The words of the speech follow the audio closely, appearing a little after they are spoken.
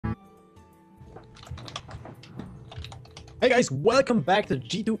Hey guys, welcome back to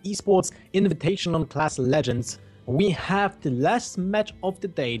G2 Esports Invitation on Clash Legends. We have the last match of the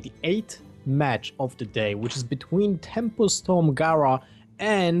day, the 8th match of the day, which is between Tempo Storm Gaara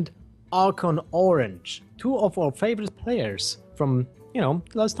and Archon Orange. Two of our favorite players from,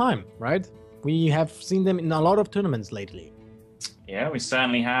 last time, right? We have seen them in a lot of tournaments lately. Yeah, we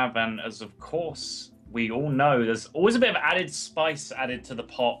certainly have, and as of course we all know, there's always a bit of added spice added to the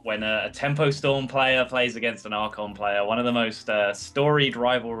pot when a Tempo Storm player plays against an Archon player. One of the most storied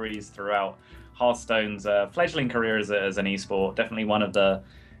rivalries throughout Hearthstone's fledgling career as an esport. Definitely one of the,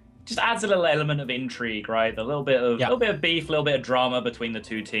 just adds a little element of intrigue, right? A little bit of beef, a little bit of drama between the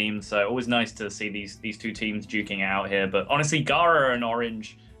two teams. So always nice to see these two teams duking it out here. But honestly, Gaara and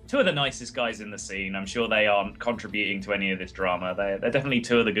Orange, two of the nicest guys in the scene. I'm sure they aren't contributing to any of this drama. They're definitely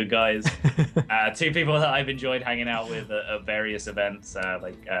two of the good guys. Two people that I've enjoyed hanging out with at various events.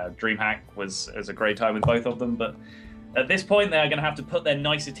 DreamHack was a great time with both of them. But at this point, they're going to have to put their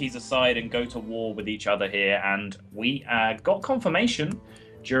niceties aside and go to war with each other here. And we got confirmation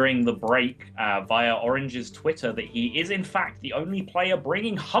during the break via Orange's Twitter that he is, in fact, the only player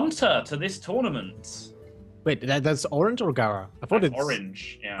bringing Hunter to this tournament. Wait, that's Orange or Gaara? I thought it's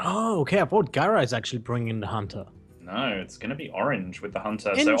Orange, yeah. Oh, okay. I thought Gaara is actually bringing the Hunter. No, it's going to be Orange with the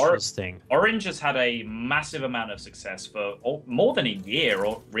Hunter. Interesting. So Orange has had a massive amount of success for more than a year,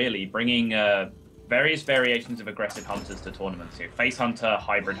 or really, bringing various variations of aggressive Hunters to tournaments. Face Hunter,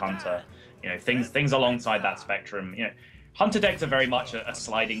 Hybrid Hunter, things alongside that spectrum. Hunter decks are very much a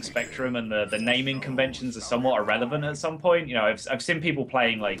sliding spectrum, and the naming conventions are somewhat irrelevant at some point. I've seen people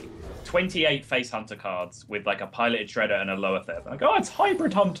playing like 28 Face Hunter cards with like a piloted Shredder and a lower third. Like, oh, it's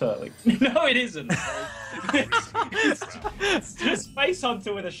Hybrid Hunter. Like, no, it isn't. It's just Face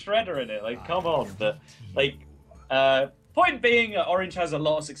Hunter with a Shredder in it. Like, come on. But point being, Orange has a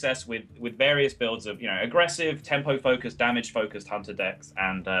lot of success with various builds of aggressive, tempo-focused, damage-focused Hunter decks,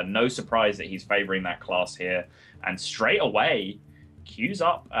 and no surprise that he's favoring that class here. And straight away, queues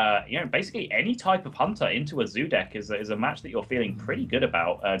up, basically any type of Hunter into a Zoo deck is a match that you're feeling pretty good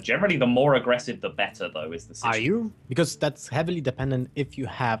about. Generally, the more aggressive, the better, though, is the situation. Are you? Because that's heavily dependent if you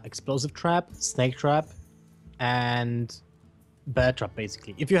have Explosive Trap, Snake Trap, and Bear Trap,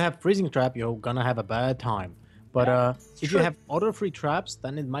 basically. If you have Freezing Trap, you're gonna have a bad time. But if you have auto-free traps,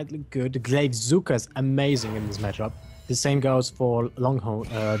 then it might look good. The Glade Zuka is amazing in this matchup. The same goes for the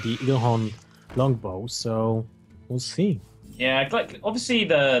Eaglehorn Longbow, so we'll see. Yeah, like obviously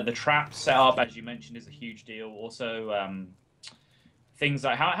the trap setup, as you mentioned, is a huge deal. Also, things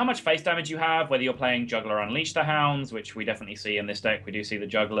like how much face damage you have, whether you're playing Juggler Unleash the Hounds, which we definitely see in this deck. We do see the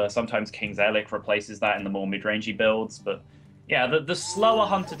Juggler. Sometimes King's Elic replaces that in the more mid-rangey builds, but yeah, the slower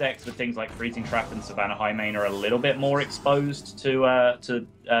Hunter decks with things like Freezing Trap and Savannah Highmane are a little bit more exposed to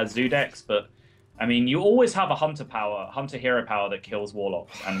Zoo decks, but I mean, you always have a Hunter hero power that kills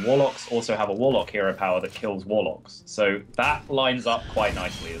Warlocks, and Warlocks also have a Warlock hero power that kills Warlocks. So that lines up quite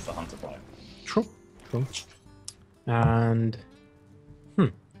nicely as the Hunter player. True. And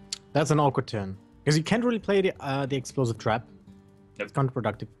that's an awkward turn because you can't really play the Explosive Trap. It's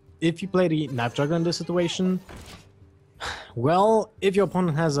counterproductive. If you play the Knife Juggler in this situation, well, if your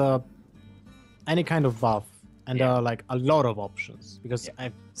opponent has any kind of buff, and there are like a lot of options, because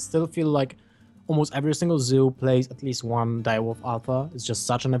I still feel like almost every single Zoo plays at least one Direwolf Alpha. It's just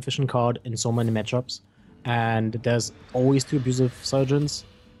such an efficient card in so many matchups, and there's always two Abusive Surgeons.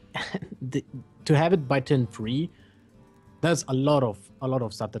 To have it by turn 3, there's a lot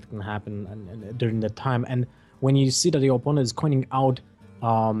of stuff that can happen during that time. And when you see that your opponent is coining out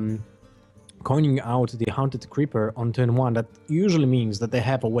the Haunted Creeper on turn 1, that usually means that they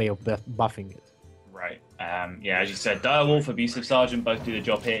have a way of buffing it. Right. Yeah, as you said, Direwolf, Abusive Sergeant both do the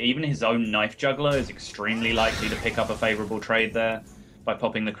job here. Even his own Knife Juggler is extremely likely to pick up a favorable trade there by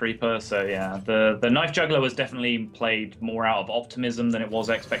popping the Creeper. So yeah, the Knife Juggler was definitely played more out of optimism than it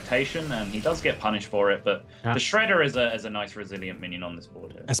was expectation, and he does get punished for it, but the Shredder is a nice resilient minion on this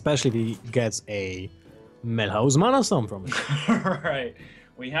board here. Especially if he gets a Millhouse Mana Storm from it. Right.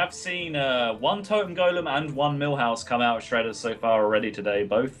 We have seen one Totem Golem and one Millhouse come out of Shredders so far already today,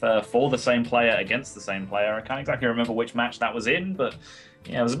 both for the same player against the same player. I can't exactly remember which match that was in, but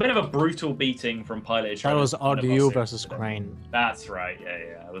yeah, it was a bit of a brutal beating from Piloted Shredders. That was RDU versus Crane. That's right,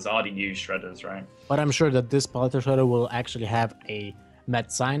 yeah. It was RDU Shredders, right? But I'm sure that this Piloted Shredder will actually have a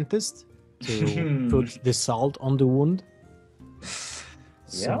mad scientist to put the salt on the wound.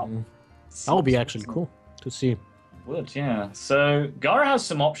 So, that would be actually cool to see. Would, yeah. So Gaara has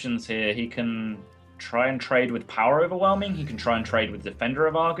some options here. He can try and trade with Power Overwhelming. He can try and trade with Defender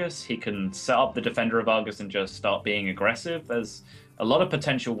of Argus. He can set up the Defender of Argus and just start being aggressive. There's a lot of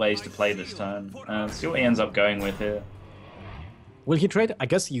potential ways to play this turn. See what he ends up going with here. Will he trade? I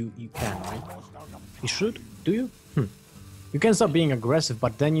guess you can, right? You should. Do you? You can start being aggressive,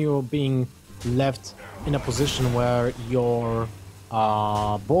 but then you're being left in a position where your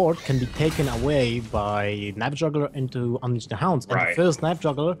board can be taken away by Knife Juggler into Unleash the Hounds. And the first Knife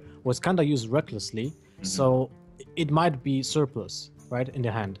Juggler was kind of used recklessly, so it might be surplus, right, in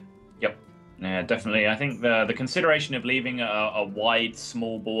the hand. Yep. Yeah, definitely. I think the consideration of leaving a wide,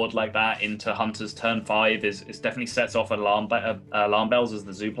 small board like that into Hunter's turn 5 is definitely sets off alarm bells as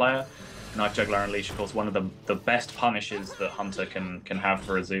the Zoo player. Knife Juggler Unleash, of course, one of the best punishes that Hunter can have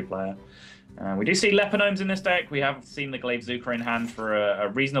for a Zoo player. We do see Lepinomes in this deck. We have seen the Glaive Zuka in hand for a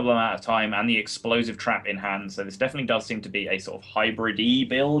reasonable amount of time, and the Explosive Trap in hand. So this definitely does seem to be a sort of hybrid-y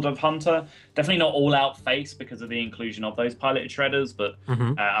build of Hunter. Definitely not all-out face because of the inclusion of those piloted shredders, but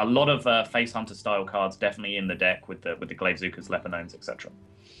a lot of face Hunter style cards definitely in the deck with the Glaive Zukas, Lepinomes, etc.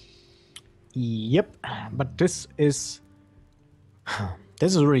 Yep, but this is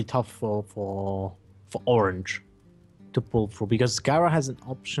really tough for Orange to pull through, because Gaara has an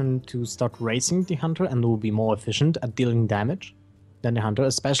option to start racing the Hunter and will be more efficient at dealing damage than the Hunter,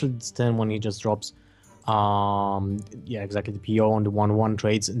 especially this turn when he just drops the PO on the 1/1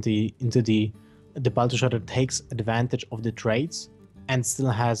 trades into the Balto Shredder takes advantage of the trades and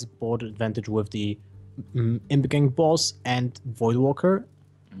still has board advantage with the Imp Gang boss and Voidwalker.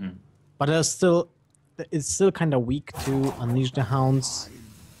 But it's still kind of weak to Unleash the Hounds,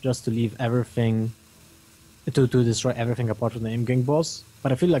 just to leave everything, to destroy everything apart from the Imp Gang boss.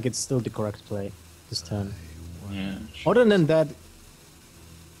 But I feel like it's still the correct play this turn. Yeah, sure. Other than that,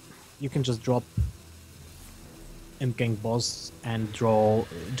 you can just drop Imp Gang boss and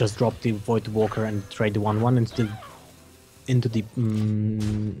just drop the Voidwalker and trade the 1/1 into the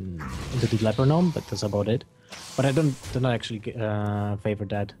Lepronome, but that's about it. But I don't actually favor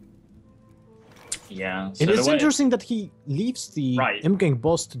that. Yeah, so it is interesting that he leaves the Imp Gang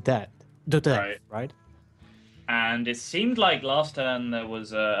boss to death, right? And it seemed like last turn there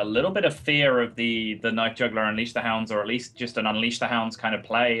was a little bit of fear of the Knife Juggler Unleash the Hounds, or at least just an Unleash the Hounds kind of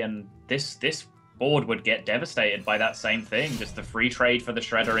play, and this board would get devastated by that same thing, just the free trade for the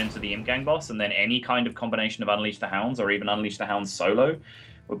Shredder into the Imp Gang boss, and then any kind of combination of Unleash the Hounds or even Unleash the Hounds solo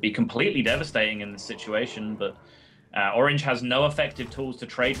would be completely devastating in this situation. But Orange has no effective tools to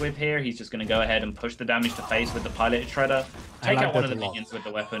trade with here. He's just going to go ahead and push the damage to face with the piloted Shredder, take out one of the minions with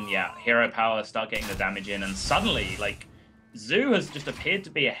the weapon, hero power, start getting the damage in, and suddenly, like, Zoo has just appeared to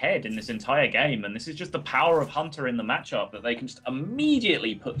be ahead in this entire game, and this is just the power of Hunter in the matchup, that they can just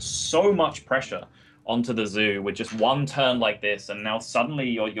immediately put so much pressure onto the Zoo with just one turn like this, and now suddenly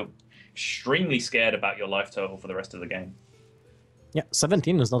you're extremely scared about your life total for the rest of the game. Yeah,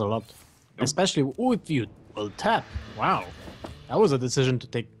 17 is not a lot. Especially if you will tap. Wow. That was a decision to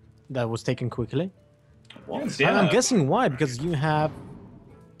take that was taken quickly. It was, yeah. I'm guessing why, because you have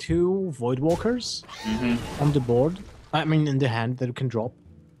 2 Voidwalkers on the board. I mean, in the hand that you can drop.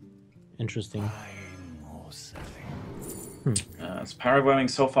 Interesting. It's Paragramming,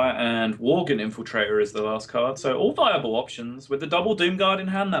 Soulfire, and Worgen Infiltrator is the last card. So all viable options. With the double Doomguard in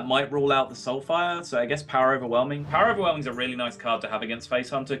hand, that might rule out the Soulfire. So I guess Power Overwhelming. Power Overwhelming is a really nice card to have against Face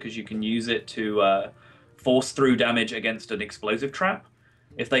Hunter, because you can use it to force through damage against an Explosive Trap.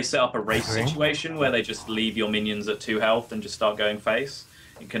 If they set up a race situation where they just leave your minions at 2 health and just start going face,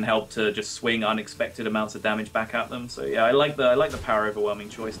 it can help to just swing unexpected amounts of damage back at them. So yeah, I like the Power Overwhelming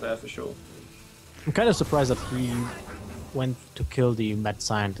choice there for sure. I'm kind of surprised that he went to kill the Mad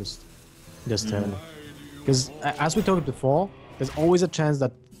Scientist this turn, because as we talked before, there's always a chance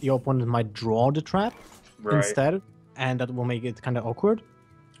that your opponent might draw the trap instead, and that will make it kind of awkward.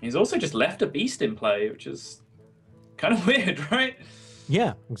 He's also just left a beast in play, which is kind of weird, right?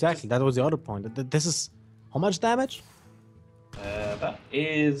 Yeah, exactly. That was the other point. This is how much damage? That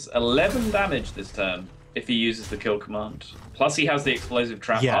is 11 damage this turn if he uses the kill command. Plus he has the explosive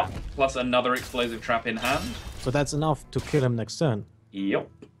trap up, plus another explosive trap in hand. So that's enough to kill him next turn. Yep.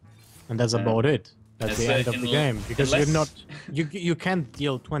 And that's about it. That's the end of the game, because you can't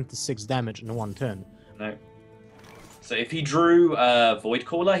deal 26 damage in one turn. No. So if he drew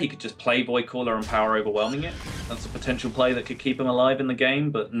Voidcaller, he could just play Voidcaller and Power Overwhelming it. That's a potential play that could keep him alive in the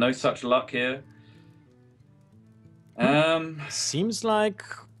game, but no such luck here. Seems like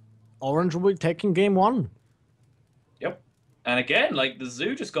Orange will be taking game 1. Yep. And again, like, the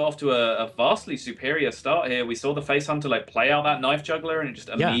Zoo just got off to a vastly superior start here. We saw the Face Hunter like play out that Knife Juggler, and it just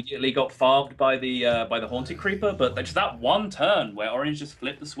immediately got farmed by the Haunted Creeper. But just that one turn where Orange just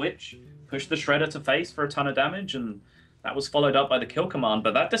flipped the switch, pushed the Shredder to face for a ton of damage, and that was followed up by the kill command.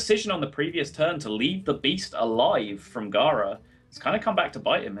 But that decision on the previous turn to leave the beast alive from Gaara, it's kind of come back to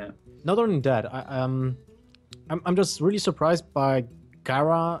bite him here. Not only that, I'm just really surprised by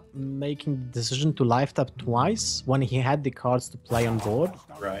Gaara making the decision to live tap twice when he had the cards to play on board.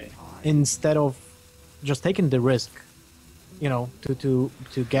 Right. Instead of just taking the risk, you know, to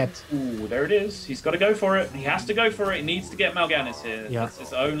get. Ooh, there it is. He's got to go for it. He has to go for it. He needs to get Mal'Ganis here. Yeah. It's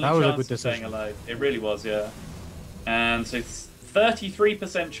his only that was chance a good of staying decision. alive. It really was, yeah. And so it's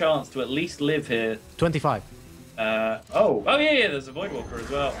 33% chance to at least live here. 25. Oh yeah, there's a Voidwalker as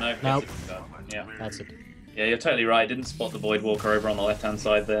well. No, yeah. That's it. Yeah, you're totally right. Didn't spot the Voidwalker over on the left-hand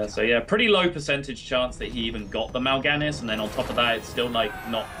side there. So yeah, pretty low percentage chance that he even got the Mal'Ganis, and then on top of that, it's still like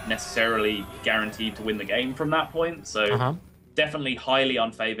not necessarily guaranteed to win the game from that point. So definitely highly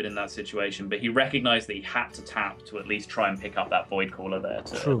unfavored in that situation. But he recognized that he had to tap to at least try and pick up that Voidcaller there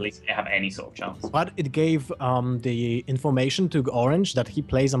to at least have any sort of chance. But it gave the information to Orange that he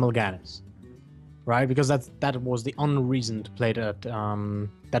plays a Mal'Ganis, right? Because that was the only reason to play that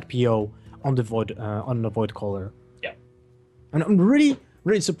PO on the Voidcaller. Yeah, and I'm really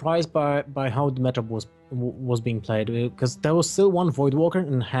surprised by how the matchup was being played, because there was still one Voidwalker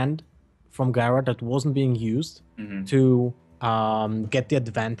in hand from Gaara that wasn't being used to get the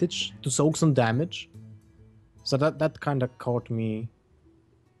advantage, to soak some damage. So that kind of caught me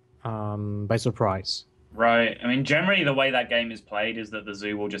by surprise. Right. I mean, generally the way that game is played is that the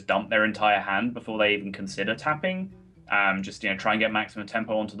Zoo will just dump their entire hand before they even consider tapping. Just, try and get maximum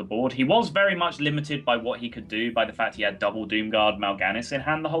tempo onto the board. He was very much limited by what he could do by the fact he had double Doomguard Mal'Ganis in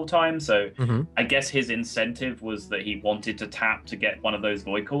hand the whole time. So I guess his incentive was that he wanted to tap to get one of those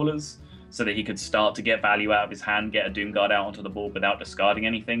Void Callers so that he could start to get value out of his hand, get a Doomguard out onto the board without discarding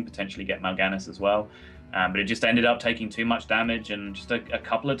anything, potentially get Mal'Ganis as well. But it just ended up taking too much damage, and just a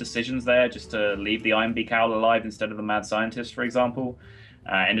couple of decisions there just to leave the Iron Beak Owl alive instead of the Mad Scientist, for example,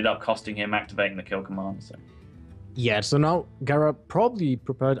 ended up costing him activating the kill command. So. Yeah, so now Gaara probably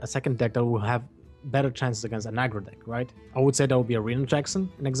prepared a second deck that will have better chances against an aggro deck, right? I would say that would be a Reno Jackson,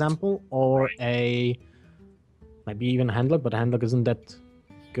 an example, or maybe even a Handlock, but Handlock isn't that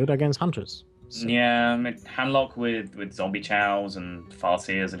good against Hunters. So. Yeah, I mean, Handlock with Zombie Chows and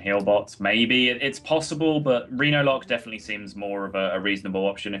Farseers and Healbots, maybe it's possible, but Reno Lock definitely seems more of a reasonable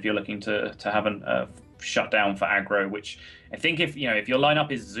option if you're looking to have a shutdown for aggro, which I think if your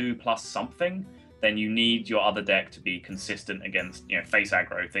lineup is Zoo plus something, then you need your other deck to be consistent against, face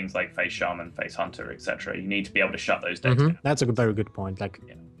aggro, things like face Shaman, face Hunter, etc. You need to be able to shut those decks down. That's a very good point.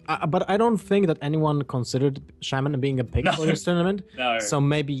 But I don't think that anyone considered Shaman being a pick for this tournament. No. So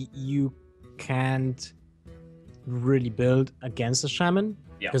maybe you can't really build against a Shaman,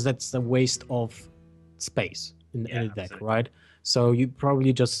 because that's a waste of space in the deck, right? So you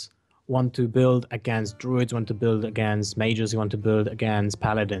probably just want to build against Druids, want to build against Mages, you want to build against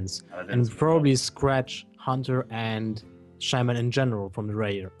Paladins and probably scratch Hunter and Shaman in general from the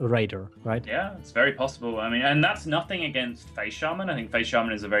Raider, right? Yeah, it's very possible. I mean, and that's nothing against Face Shaman. I think Face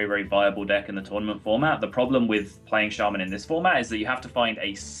Shaman is a very, very viable deck in the tournament format. The problem with playing Shaman in this format is that you have to find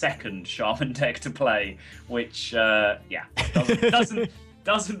a second Shaman deck to play, which, doesn't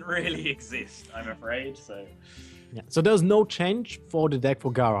really exist, I'm afraid, so... Yeah. So there's no change for the deck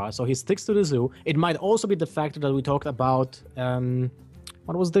for Gaara. So he sticks to the Zoo. It might also be the factor that we talked about.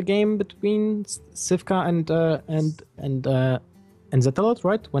 What was the game between Sivka and Zetalot,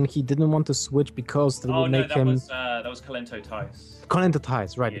 right? When he didn't want to switch because that would make him. That was Kalento Tice. Kalento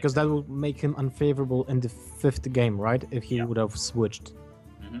Tice, right? Yeah. Because that would make him unfavorable in the 5th game, right? If he would have switched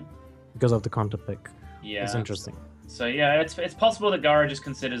because of the counter pick. Yeah, it's interesting. So yeah, it's possible that Gaara just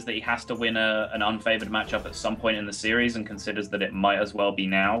considers that he has to win an unfavored matchup at some point in the series, and considers that it might as well be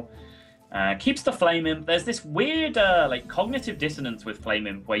now. Keeps the Flame Imp. There's this weird cognitive dissonance with Flame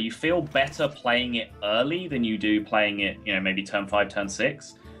Imp where you feel better playing it early than you do playing it, maybe turn 5, turn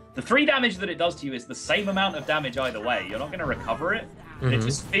 6. The 3 damage that it does to you is the same amount of damage either way. You're not going to recover it. It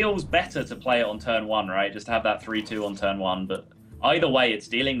just feels better to play it on turn 1, right? Just to have that 3-2 on turn 1, but either way, it's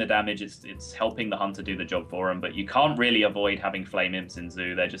dealing the damage, it's helping the Hunter do the job for him, but you can't really avoid having Flame Imps in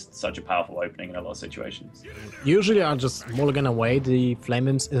Zoo. They're just such a powerful opening in a lot of situations. Usually I'll just mulligan away the Flame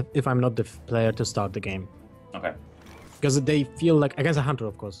Imps if I'm not the player to start the game. Okay. Because they feel like, against a Hunter,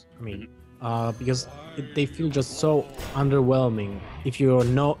 of course, I mean, because they feel just so underwhelming if you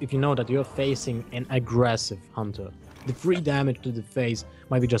know that you're facing an aggressive Hunter. The free damage to the face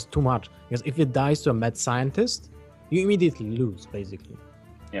might be just too much, because if it dies to a Mad Scientist, you immediately lose, basically.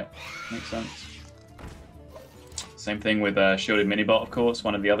 Yeah, makes sense. Same thing with Shielded Minibot, of course,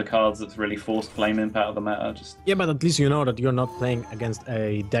 one of the other cards that's really forced Flame Imp out of the meta. Yeah, but at least you know that you're not playing against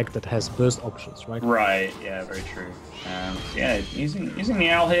a deck that has burst options, right? Right, yeah, very true. Yeah, using the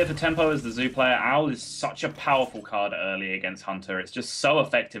Owl here for tempo as the Zoo player. Owl is such a powerful card early against Hunter. It's just so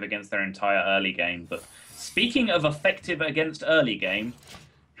effective against their entire early game. But speaking of effective against early game,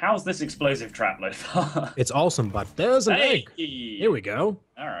 how's this explosive trap load far? It's awesome, but there's an egg. Here we go.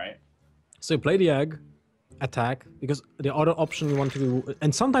 All right. So you play the egg, attack, because the other option you want to do,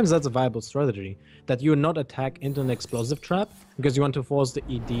 and sometimes that's a viable strategy, that you not attack into an explosive trap, because you want to force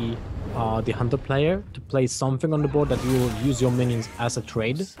the Hunter player to play something on the board that you will use your minions as a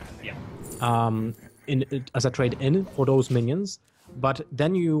trade. Yeah. As a trade in for those minions, but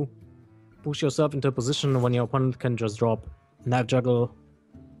then you push yourself into a position when your opponent can just drop Knife Juggle,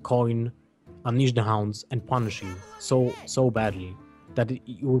 Coin, Unleash the Hounds, and punish you so badly that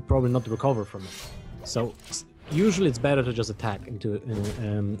you will probably not recover from it. So usually it's better to just attack into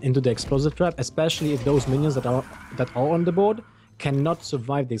the explosive trap, especially if those minions that are on the board cannot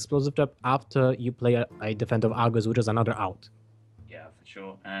survive the explosive trap after you play a Defender of Argus, which is another out. Yeah, for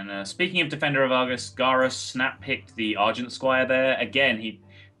sure. And speaking of Defender of Argus, Gaara snap-picked the Argent Squire there. Again, he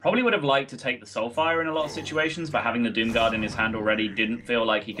probably would have liked to take the Soulfire in a lot of situations, but having the Doomguard in his hand already didn't feel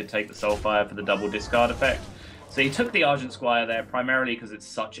like he could take the Soulfire for the double discard effect. So he took the Argent Squire there, primarily because it's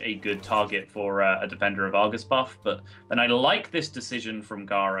such a good target for a Defender of Argus buff. But then I like this decision from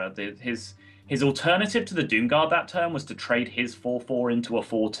Gaara. His alternative to the Doomguard that turn was to trade his 4/4 into a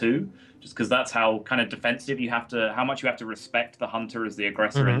 4/2, just because that's how kind of defensive how much you have to respect the Hunter as the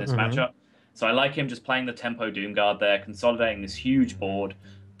aggressor in this matchup. So I like him just playing the tempo Doomguard there, consolidating this huge board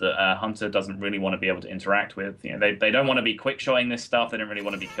that Hunter doesn't really want to be able to interact with. You know, they don't want to be quick-shotting this stuff. They don't really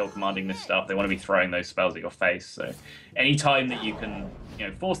want to be kill-commanding this stuff. They want to be throwing those spells at your face. So any time that you can,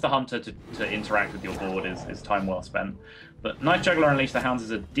 force the Hunter to interact with your board is time well spent. But Knife Juggler Unleash the Hounds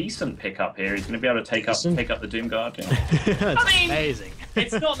is a decent pickup here. He's going to be able to pick up the Doomguard. Yeah. That's amazing.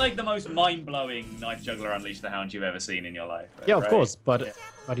 It's not like the most mind-blowing Knife Juggler Unleash the Hound you've ever seen in your life. Yeah, of course, but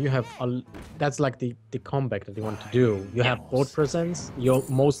you have that's like the comeback that you want to do. You have board presence.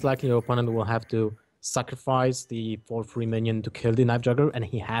 Most likely your opponent will have to sacrifice the 4/3 minion to kill the Knife Juggler, and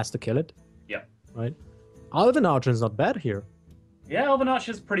he has to kill it. Yeah. Right. Elven Archer is not bad here. Yeah, Elven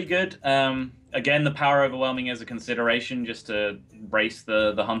Archer's pretty good. Again, the power overwhelming is a consideration, just to brace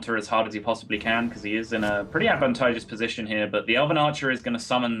the Hunter as hard as he possibly can, because he is in a pretty advantageous position here. But the Elven Archer is going to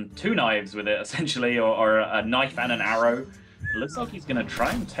summon 2 knives with it, essentially, or a knife and an arrow. It looks like he's going to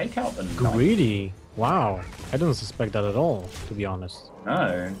try and take out the knife. Greedy. Wow. I didn't suspect that at all, to be honest.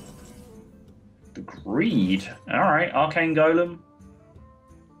 No. The greed. Alright, Arcane Golem.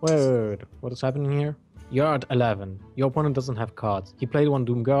 Wait. What is happening here? You're at 11. Your opponent doesn't have cards. He played one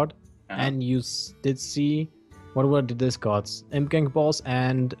Doomguard, and you did see... What were the discards? Imp Gang Boss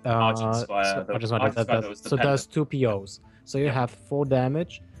and... Argent Spire. So there's 2 POs. So you have 4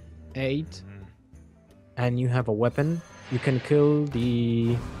 damage, 8, and you have a weapon. You can kill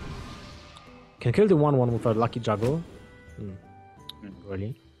the... 1/1 with a Lucky Juggle.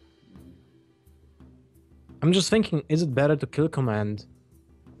 Really? I'm just thinking, is it better to kill command?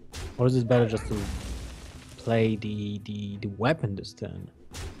 Or is it better just to play the weapon this turn?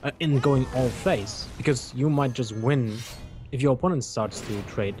 In going all face, because you might just win if your opponent starts to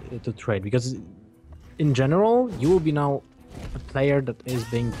trade. Because in general, you will be now a player that is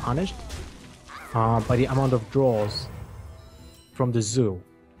being punished by the amount of draws from the zoo,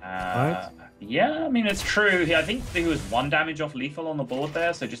 right? Yeah, I mean, it's true. I think he was 1 damage off lethal on the board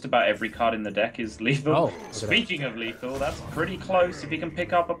there, so just about every card in the deck is lethal. Oh, Speaking of lethal, that's pretty close. If he can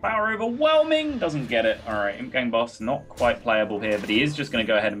pick up a power overwhelming, doesn't get it. All right, Imp Gang Boss, not quite playable here, but he is just going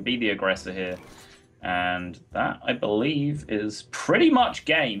to go ahead and be the aggressor here. And that, I believe, is pretty much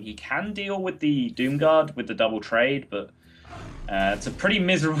game. He can deal with the Doomguard with the double trade, but it's a pretty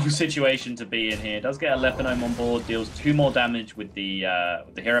miserable situation to be in here. Does get a Lepinome on board, deals 2 more damage with the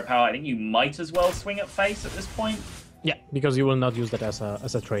hero power. I think you might as well swing at face at this point. Yeah, because you will not use that as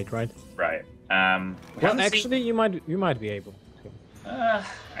a trade, right? Right. Well, actually, you might be able to.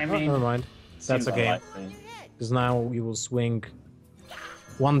 I mean, never mind. That's okay. Because now you will swing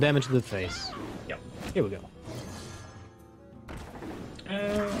 1 damage to the face. Yep. Here we go.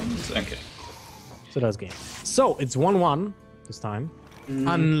 Okay. So that's game. So it's 1/1 this time,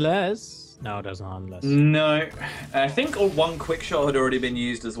 unless there's no unless. No, I think 1 quick shot had already been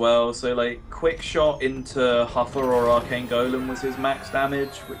used as well. So like quick shot into Huffer or Arcane Golem was his max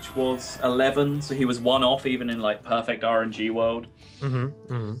damage, which was 11. So he was 1 off even in like perfect RNG world.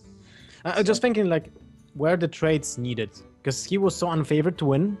 I'm just thinking like where the trades needed, because he was so unfavored to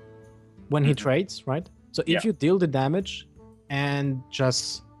win when he trades, right? So if you deal the damage and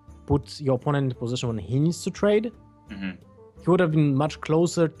just put your opponent in a position when he needs to trade, he would have been much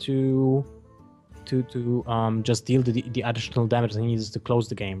closer to just deal the additional damage that he needs to close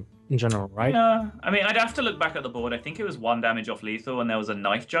the game in general, right? Yeah, I mean, I'd have to look back at the board. I think it was 1 damage off lethal, and there was a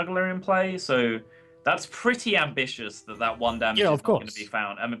knife juggler in play, so that's pretty ambitious that 1 damage is not going to be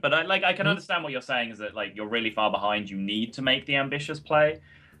found. I mean, but I can understand what you're saying is that like you're really far behind. You need to make the ambitious play.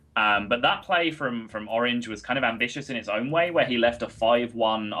 But that play from Orange was kind of ambitious in its own way, where he left a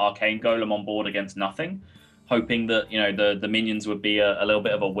 5/1 Arcane Golem on board against nothing, hoping that the minions would be a little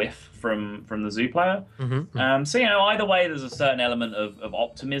bit of a whiff from the Zoo player. So either way, there's a certain element of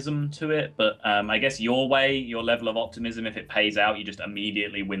optimism to it. But I guess your level of optimism, if it pays out, you just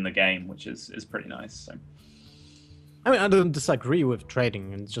immediately win the game, which is pretty nice. So. I mean, I don't disagree with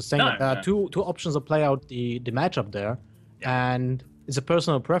trading, and just saying that there are two options to play out the matchup there, and it's a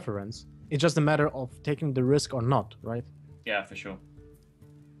personal preference. It's just a matter of taking the risk or not, right? Yeah, for sure.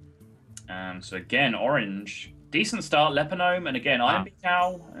 So again, Orange, decent start, Lepanome, and again, Iron Beak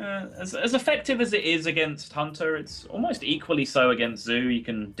Cow, as effective as it is against Hunter, it's almost equally so against Zoo. You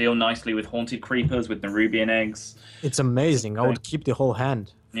can deal nicely with Haunted Creepers, with Nerubian Eggs. It's amazing. I would keep the whole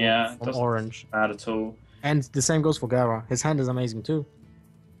hand from Orange. Bad at all. And the same goes for Gaara. His hand is amazing too.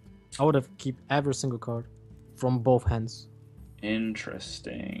 I would have keep every single card from both hands.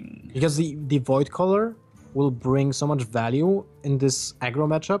 Interesting. Because the Void Color will bring so much value in this aggro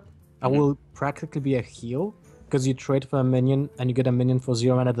matchup. I will practically be a heal because you trade for a minion and you get a minion for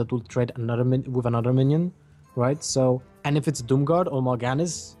 0 mana that will trade with another minion, right? So, and if it's Doomguard or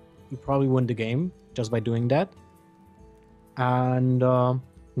Morganis, you probably win the game just by doing that. And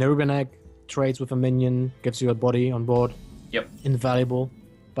Nerubian Egg trades with a minion, gives you a body on board. Yep. Invaluable.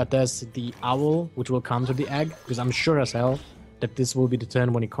 But there's the Owl, which will counter the egg, because I'm sure as hell that this will be the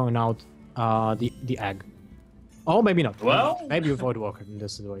turn when you coin out the egg. Or maybe not. Well, maybe you avoid Walker in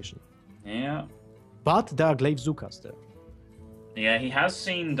this situation. Yeah. But there are Glaive Zukas there. Yeah, he has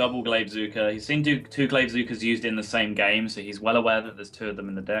seen double Glaive Zuka. He's seen 2 Glaive Zukas used in the same game, so he's well aware that there's 2 of them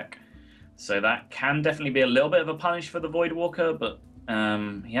in the deck. So that can definitely be a little bit of a punish for the Void Walker, but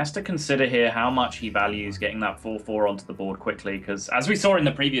he has to consider here how much he values getting that 4/4 onto the board quickly, because as we saw in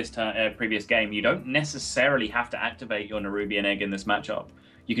the previous game, you don't necessarily have to activate your Nerubian Egg in this matchup.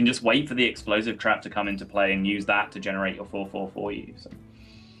 You can just wait for the explosive trap to come into play and use that to generate your 4/4 for you. So.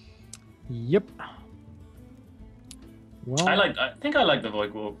 Yep. Well, I think I like the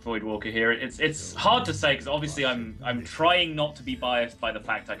Void Walker here. It's hard to say because obviously I'm trying not to be biased by the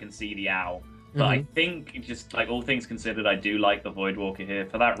fact I can see the owl. But I think, just like all things considered, I do like the Void Walker here.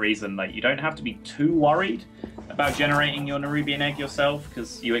 For that reason, like you don't have to be too worried about generating your Nerubian Egg yourself,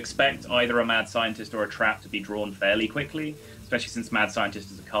 because you expect either a Mad Scientist or a Trap to be drawn fairly quickly, especially since Mad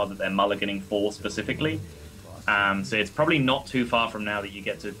Scientist is a card that they're mulliganing for specifically. So it's probably not too far from now that you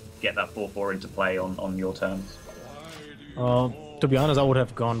get to get that 4/4 into play on your terms. To be honest, I would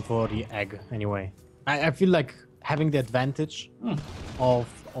have gone for the egg anyway. I feel like having the advantage of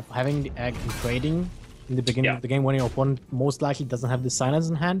having the egg and trading in the beginning of the game when your opponent most likely doesn't have the silence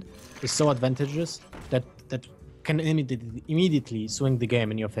in hand is so advantageous that can immediately swing the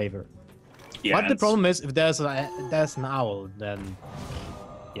game in your favor. Yeah, but the problem is if there's an owl, then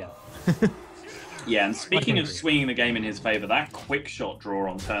yeah. Yeah, and speaking of swinging the game in his favor, that quick shot draw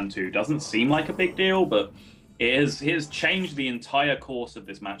on turn 2 doesn't seem like a big deal, but it has changed the entire course of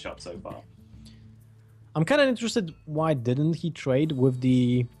this matchup so far. I'm kind of interested why didn't he trade with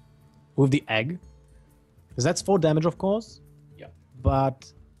the egg? Because that's 4 damage, of course. Yeah.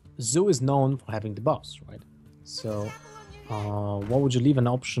 But Zoo is known for having the boss, right? So, why would you leave an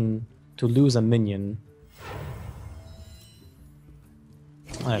option to lose a minion?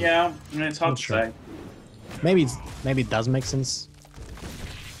 Yeah, it's hard to say. Maybe it does make sense.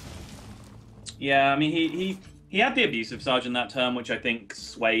 Yeah, I mean he had the abusive sergeant that turn, which I think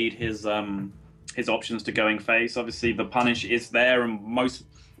swayed his options to going face. Obviously, the punish is there, and most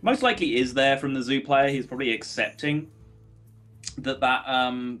likely is there from the Zoo player. He's probably accepting that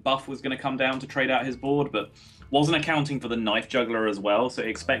buff was going to come down to trade out his board, but wasn't accounting for the knife juggler as well, so he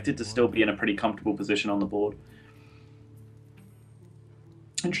expected to still be in a pretty comfortable position on the board.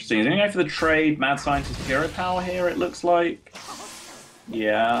 Interesting. He's going to go for the trade Mad Scientist Hero Power here, it looks like.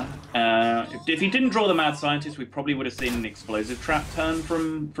 Yeah. If he didn't draw the Mad Scientist, we probably would have seen an explosive trap turn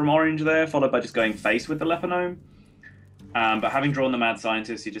from Orange there, followed by just going face with the Lepanome. But having drawn the Mad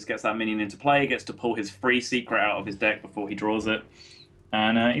Scientist, he just gets that minion into play, gets to pull his free secret out of his deck before he draws it.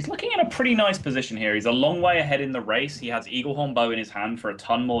 And he's looking in a pretty nice position here. He's a long way ahead in the race. He has Eaglehorn Bow in his hand for a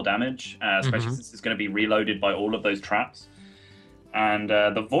ton more damage, especially since it's going to be reloaded by all of those traps. And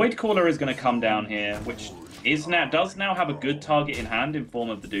the Void Caller is going to come down here, which does now have a good target in hand in form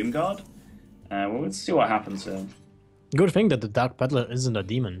of the Doom Guard. Well, let's see what happens here. Good thing that the Dark Peddler isn't a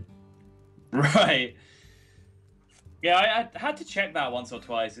demon. Right. Yeah, I had to check that once or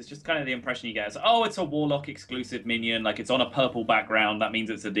twice. It's just kind of the impression you get. It's, oh, it's a Warlock exclusive minion. Like, it's on a purple background. That means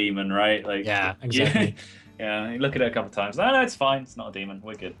it's a demon, right? Like, yeah, exactly. Yeah, you look at it a couple of times. No, it's fine. It's not a demon.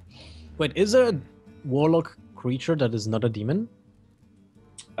 We're good. Wait, is there a Warlock creature that is not a demon?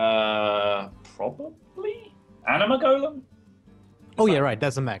 Probably. Anima Golem? Oh, yeah, right.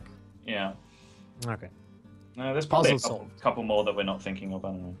 That's a mech. Yeah. Okay. No, there's probably a couple more that we're not thinking of. I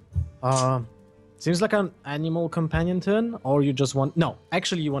don't know. Seems like an animal companion turn, or you just want... No,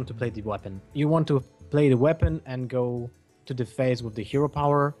 actually you want to play the weapon. You want to play the weapon and go to the phase with the hero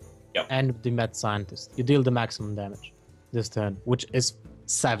power and the mad scientist. You deal the maximum damage this turn, which is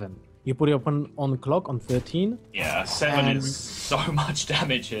 7. You put your opponent on the clock on 13. Yeah, 7 is so much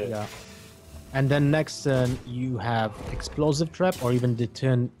damage here. Yeah. And then next turn you have explosive trap, or even the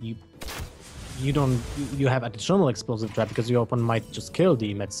turn you have additional explosive trap because your opponent might just kill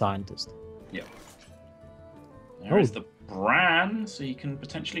the mad scientist. Yeah. There's the Bran, so you can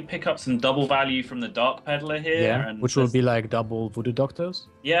potentially pick up some double value from the Dark Peddler here. Yeah, and which will be like double Voodoo Doctors.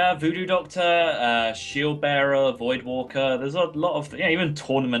 Yeah, Voodoo Doctor, Shield Bearer, Void Walker. There's a lot of... Yeah, even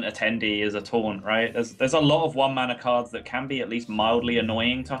Tournament Attendee is a taunt, right? There's a lot of 1-mana cards that can be at least mildly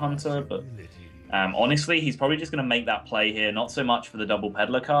annoying to Hunter, but... honestly, he's probably just going to make that play here, not so much for the double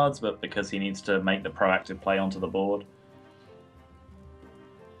Peddler cards, but because he needs to make the proactive play onto the board.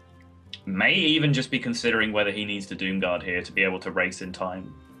 May even just be considering whether he needs to Doomguard here to be able to race in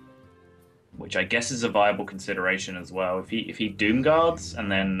time. Which I guess is a viable consideration as well. If he Doomguards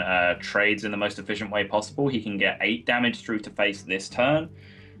and then trades in the most efficient way possible, he can get 8 damage through to face this turn.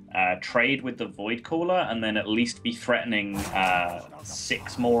 Trade with the Void Caller, and then at least be threatening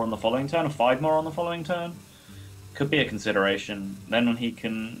 6 more on the following turn, or 5 more on the following turn. Could be a consideration. Then when he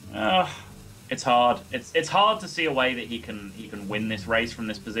can... it's hard. It's hard to see a way that he can win this race from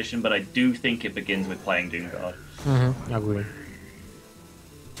this position, but I do think it begins with playing Doomguard. I agree.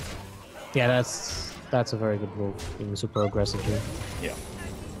 Yeah, that's a very good move, being super aggressive here. Yeah.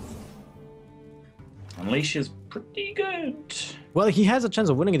 Unleash is pretty good. Well, he has a chance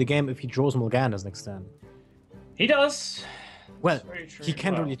of winning the game if he draws Morganas next turn. He does. Well, he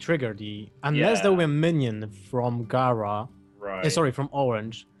can't really trigger the... Unless there were a minion from Gaara. Right. Sorry, from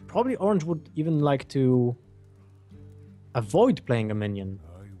Orange. Probably Orange would even like to avoid playing a minion.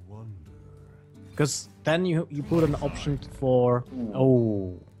 Because then you put an option for...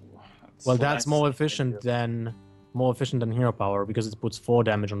 Oh. Well, that's more efficient than hero power, because it puts 4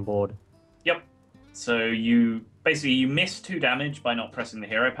 damage on board. Yep. So you miss 2 damage by not pressing the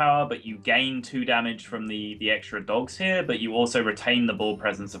hero power, but you gain 2 damage from the extra dogs here, but you also retain the board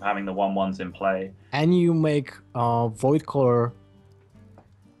presence of having the 1/1s in play. And you make Void Caller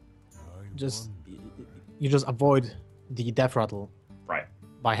you just avoid the Death Rattle. Right.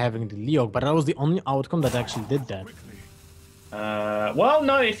 By having the Leog, but that was the only outcome that actually did that. Well,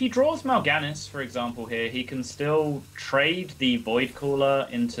 no, if he draws Mal'Ganis, for example, here, he can still trade the Void Caller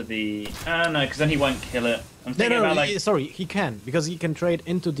into the... no, because then he won't kill it. I'm thinking about, like... Sorry, he can, because he can trade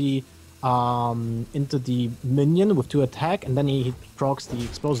into the minion with 2 attack, and then he procs the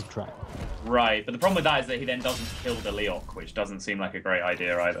explosive trap. Right, but the problem with that is that he then doesn't kill the Leok, which doesn't seem like a great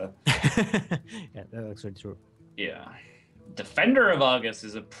idea either. Yeah, that's actually true. Yeah. Defender of Argus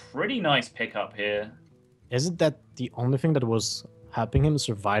is a pretty nice pickup here. Isn't that the only thing that was helping him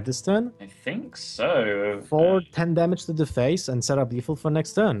survive this turn? I think so. 10 damage to the face and set up lethal for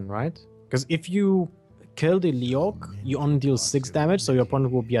next turn, right? Because if you kill the Leok, you only deal 6 damage, so your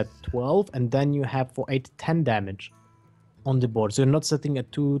opponent will be at 12, and then you have for 8 to 10 damage on the board. So you're not setting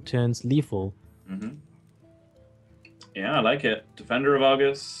at 2 turns lethal. Yeah, I like it. Defender of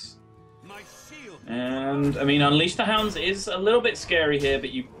Argus. And, I mean, Unleash the Hounds is a little bit scary here, but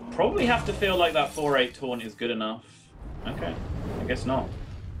you probably have to feel like that 4/8 taunt is good enough. Okay, I guess not.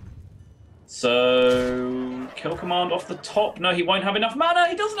 So, kill command off the top. No, he won't have enough mana.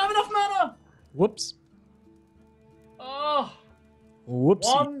 He doesn't have enough mana. Whoops. Oh.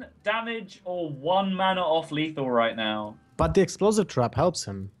 Whoopsie. 1 damage or 1 mana off lethal right now. But the explosive trap helps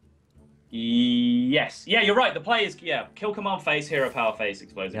him. Yes. Yeah, you're right. The play is, kill command face, hero power face,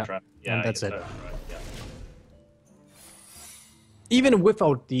 explosive trap. Yeah, and that's it. Right. Yeah. Even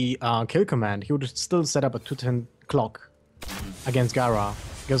without the kill command, he would still set up a 2-turn clock against Gaara.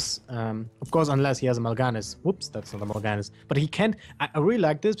 Because, of course, unless he has a Mal'Ganis. Whoops, that's not a Mal'Ganis. But he can't... I really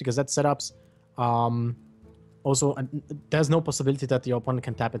like this, because that setups... also, there's no possibility that the opponent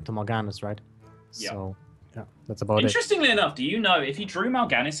can tap into Mal'Ganis, right? Yeah. So Yeah, that's about it. Interestingly enough, do you know if he drew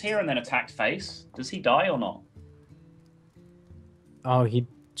Mal'Ganis here and then attacked face, does he die or not? Oh, he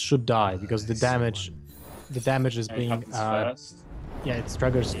should die because the damage is being first. Yeah, it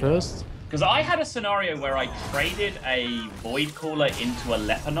triggers first. Because I had a scenario where I traded a Void Caller into a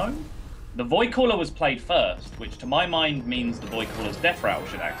Leponome. The Void Caller was played first, which to my mind means the Void Caller's Death Rattle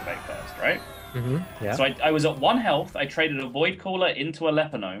should activate first, right? Yeah. So I was at 1 health, I traded a Void Caller into a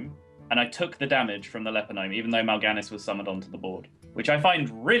Leponome, and I took the damage from the Leponome, even though Mal'Ganis was summoned onto the board. Which I find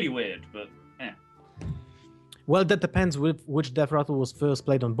really weird, but eh. Well, that depends with which Death Rattle was first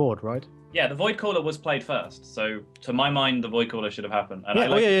played on board, right? Yeah, the Void Caller was played first, so to my mind, the Void Caller should have happened. And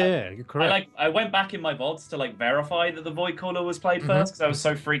yeah, you're correct. I went back in my VODs to verify that the Void Caller was played first because I was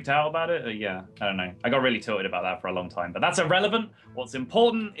so freaked out about it. Yeah, I don't know. I got really tilted about that for a long time, but that's irrelevant. What's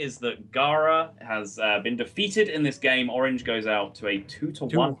important is that Gaara has been defeated in this game. Orange goes out to a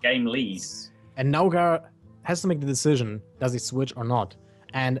 2-1 game lead. And now Gaara has to make the decision, does he switch or not?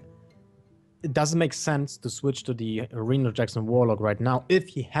 And it doesn't make sense to switch to the Arena Jackson Warlock right now if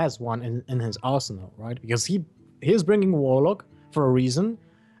he has one in his arsenal, right? Because he is bringing Warlock for a reason,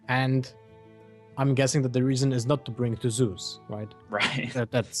 and I'm guessing that the reason is not to bring to Zeus, right? Right.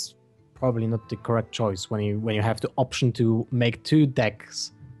 That's probably not the correct choice when you have the option to make 2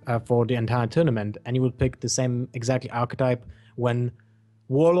 decks for the entire tournament, and you would pick the same exactly archetype when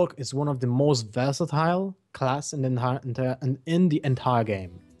Warlock is one of the most versatile class in the entire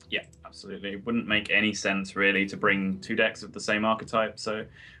game. Yeah, absolutely. It wouldn't make any sense, really, to bring 2 decks of the same archetype. So I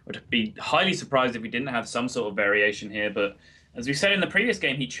would be highly surprised if we didn't have some sort of variation here. But as we said in the previous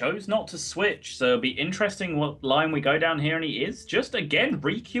game, he chose not to switch. So it'll be interesting what line we go down here. And he is just, again,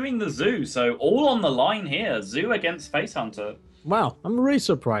 re-queuing the Zoo. So all on the line here. Zoo against Face Hunter. Wow, I'm really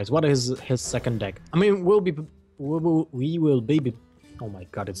surprised. What is his second deck? I mean, we will be... Oh my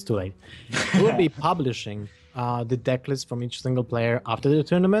god, it's too late. We'll be publishing the deck list from each single player after the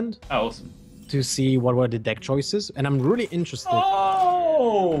tournament. Oh, awesome. To see what were the deck choices, and I'm really interested.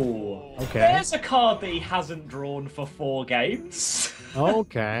 Oh! Okay. There's a card that he hasn't drawn for 4 games.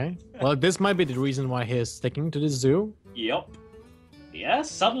 Okay. Well, this might be the reason why he is sticking to the Zoo. Yup. Yeah,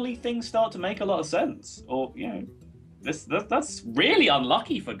 suddenly things start to make a lot of sense. Or, you know, that's really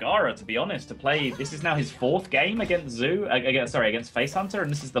unlucky for Gaara, to be honest, to play. This is now his 4th game against against Face Hunter,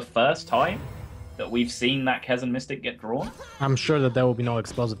 and this is the first time that we've seen that Kezan Mystic get drawn. I'm sure that there will be no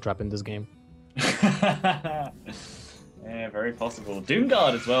explosive trap in this game. Yeah, very possible.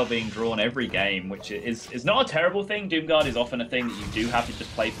 Doomguard as well being drawn every game, which is not a terrible thing. Doomguard is often a thing that you do have to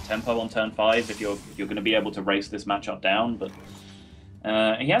just play for tempo on turn 5 if you're going to be able to race this matchup down, but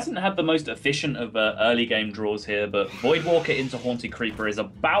he hasn't had the most efficient of early game draws here, but Voidwalker into Haunted Creeper is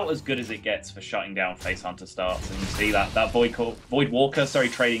about as good as it gets for shutting down Face Hunter starts. And you see that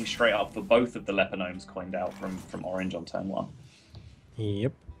Voidwalker, trading straight up for both of the Leponomes coined out from Orange on turn 1.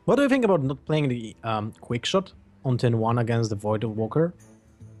 Yep. What do you think about not playing the Quick Shot on turn 1 against the Voidwalker?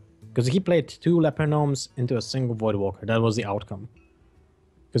 Because he played 2 Leponomes into a single Voidwalker. That was the outcome.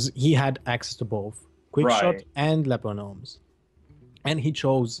 Because he had access to both Quick Shot and Leponomes. And he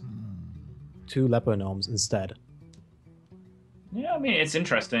chose 2 Leponomes instead. Yeah, I mean, it's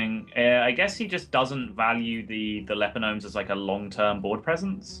interesting. I guess he just doesn't value the Leponomes as like a long-term board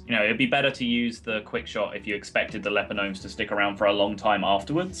presence. You know, it'd be better to use the Quick Shot if you expected the Leponomes to stick around for a long time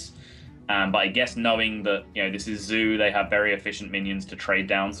afterwards. But I guess knowing that, you know, this is Zoo, they have very efficient minions to trade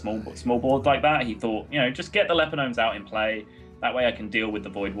down small boards like that, he thought, you know, just get the Leponomes out in play. That way I can deal with the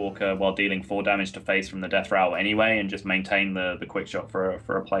Voidwalker while dealing 4 damage to face from the Death Rattle anyway, and just maintain the Quick Shot for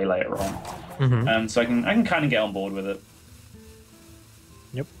a play later on. So I can kind of get on board with it.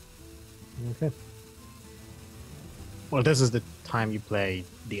 Yep. Okay. Well, this is the time you play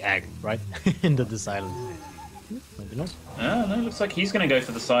the Egg, right? Into the Silence. Maybe not. No, looks like he's going to go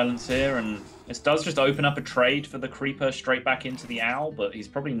for the Silence here, and this does just open up a trade for the Creeper straight back into the Owl, but he's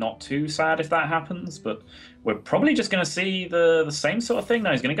probably not too sad if that happens, but we're probably just going to see the same sort of thing.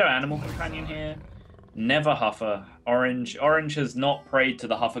 No, he's going to go Animal Companion here. Never Huffer. Orange has not prayed to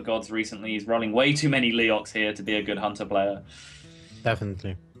the Huffer gods recently. He's rolling way too many Leox here to be a good Hunter player.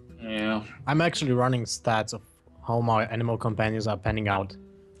 Definitely. Yeah. I'm actually running stats of how my Animal Companions are panning out.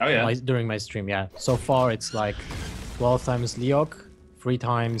 Oh, yeah? During my stream, yeah. So far, it's like 12 times Leok, 3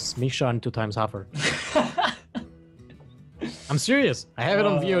 times Misha, and 2 times Huffer. I'm serious. I have it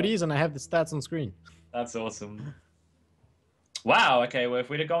on VODs, and I have the stats on screen. That's awesome. Wow, okay, well, if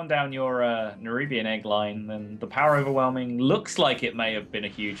we'd have gone down your Nerubian Egg line, then the Power Overwhelming looks like it may have been a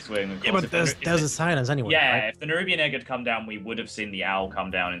huge swing. Yeah, but there's a Silence anyway, Yeah, right? if the Nerubian Egg had come down, we would have seen the Owl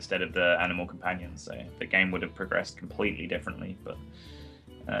come down instead of the Animal Companion, so the game would have progressed completely differently, but...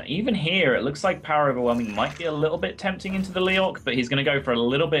 Even here, it looks like Power Overwhelming might be a little bit tempting into the Leok, but he's going to go for a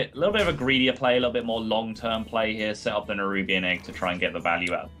little bit of a greedier play, a little bit more long-term play here, set up the Nerubian Egg to try and get the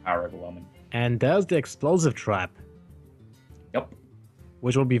value out of Power Overwhelming. And there's the explosive trap. Yep.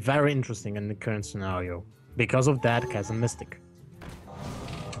 Which will be very interesting in the current scenario. Because of that, Chasm Mystic.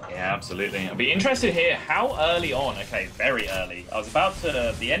 Yeah, absolutely. I'd be interested here how early on, okay, very early.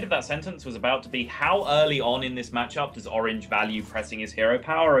 The end of that sentence was about to be how early on in this matchup does Orange value pressing his hero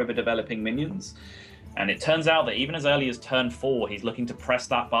power over developing minions? And it turns out that even as early as turn 4, he's looking to press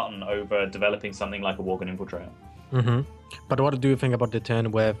that button over developing something like a Worgen Infiltrator. Mm-hmm. But what do you think about the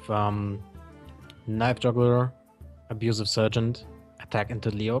turn with Knife Juggler, Abusive Sergeant, attack into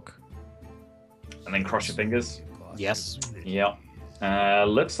Leok? And then cross your fingers? Yes. Yeah.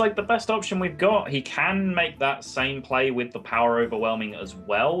 Looks like the best option we've got. He can make that same play with the Power Overwhelming as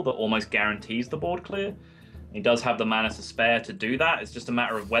well, that almost guarantees the board clear. He does have the mana to spare to do that. It's just a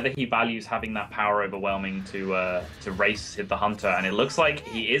matter of whether he values having that Power Overwhelming to race hit the Hunter. And it looks like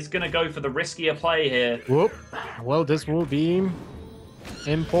he is going to go for the riskier play here. Whoop. Well, this will be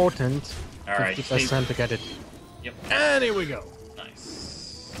important. All right, 50% to get it. Yep. And here we go.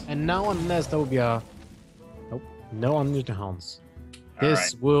 Nice. And now, unless there will be a... Nope. No Unleashed Hounds.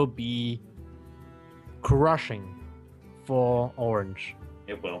 This will be crushing for Orange.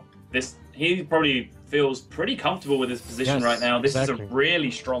 It will. He probably feels pretty comfortable with his position right now. This is a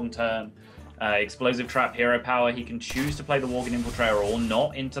really strong turn. Explosive Trap, Hero Power. He can choose to play the Worgen Infiltrator or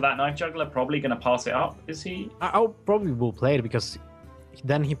not into that Knife Juggler. Probably going to pass it up, is he? I probably will play it because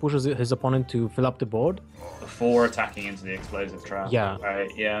then he pushes his opponent to fill up the board. Before attacking into the Explosive Trap. Yeah. Right,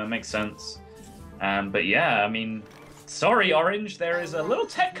 yeah, makes sense. But yeah, I mean... Sorry, Orange, there is a little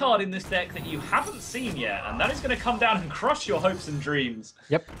tech card in this deck that you haven't seen yet, and that is going to come down and crush your hopes and dreams.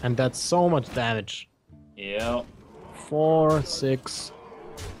 Yep, and that's so much damage. Yeah. 4, 6,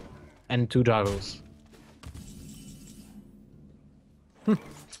 and 2 juggles.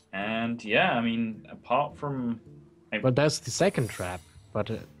 And yeah, I mean, apart from... But that's the second trap.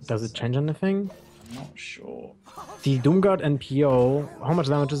 But does it change anything? I'm not sure. The Doomguard and PO, how much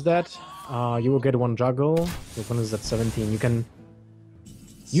damage is that? You will get 1 juggle. Your opponent is at 17. You can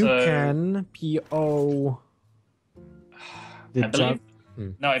PO the juggle.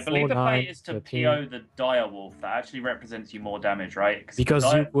 No, I believe the play is to 13. PO the Direwolf. That actually represents you more damage, right? Because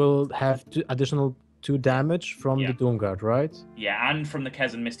you will have additional 2 damage from the Doomguard, right? Yeah, and from the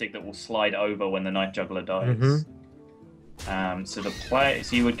Kezan Mystic that will slide over when the Knife Juggler dies. Mm-hmm.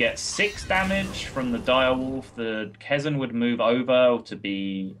 So you would get 6 damage from the Direwolf. The Kezan would move over to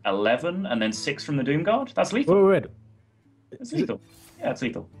be 11, and then 6 from the Doomguard. That's lethal. Wait. It's lethal. Yeah, it's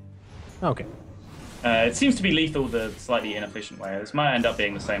lethal. Okay. It seems to be lethal the slightly inefficient way. This might end up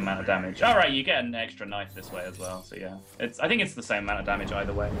being the same amount of damage. All right, you get an extra knife this way as well. So yeah, I think it's the same amount of damage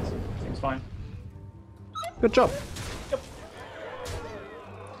either way. So it seems fine. Good job. Yep.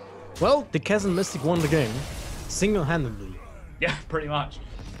 Well, the Kezan Mystic won the game single-handedly. Yeah, pretty much.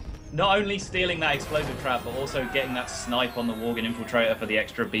 Not only stealing that Explosive Trap, but also getting that snipe on the Worgen Infiltrator for the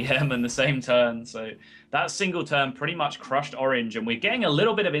extra BM in the same turn. So that single turn pretty much crushed Orange, and we're getting a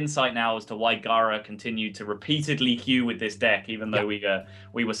little bit of insight now as to why Gaara continued to repeatedly queue with this deck, even though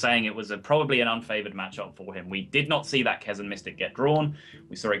we were saying it was probably an unfavored matchup for him. We did not see that Kezan Mystic get drawn.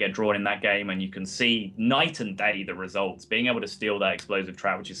 We saw it get drawn in that game, and you can see night and day the results, being able to steal that Explosive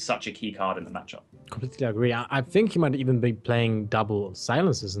Trap, which is such a key card in the matchup. Completely agree. I think he might even be playing double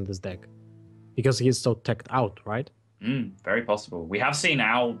silences in this deck because he is so teched out, right? Very possible. We have seen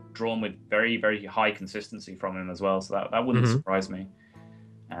Owl drawn with very, very high consistency from him as well, so that wouldn't surprise me.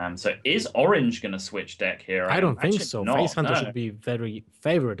 So is Orange going to switch deck here? I don't think so. Face Hunter should be very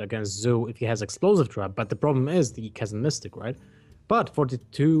favored against Zoo if he has Explosive Trap, but the problem is the Kezan Mystic, right? But for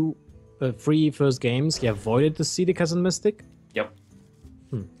the 3 first games, he avoided to see the Kezan Mystic. Yep.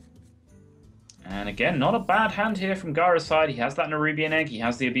 And again, not a bad hand here from Gaara's side. He has that Nerubian Egg. He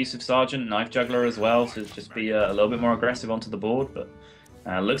has the Abusive Sergeant, Knife Juggler as well, to just be a little bit more aggressive onto the board. But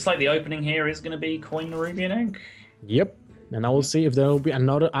looks like the opening here is going to be Coin Nerubian Egg. Yep. And I will see if there will be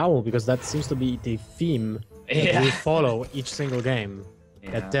another Owl, because that seems to be the theme that we follow each single game.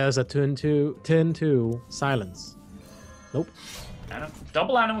 Yeah. That there's a turn 2 silence. Nope.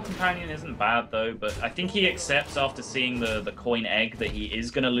 Double Animal Companion isn't bad though, but I think he accepts after seeing the coin egg that he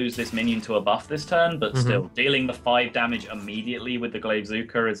is going to lose this minion to a buff this turn, but still, dealing the 5 damage immediately with the Glaive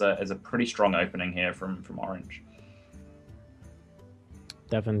Zuka is a pretty strong opening here from Orange.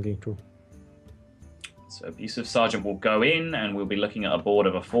 Definitely true. So Abusive Sergeant will go in, and we'll be looking at a board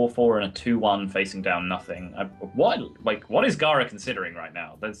of a 4-4 and a 2-1 facing down nothing. What is Gaara considering right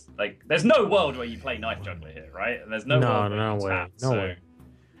now? There's no world where you play Knife Juggler here, right? And there's no world where you tap, no way.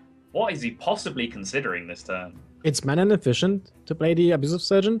 What is he possibly considering this turn? It's mana inefficient to play the Abusive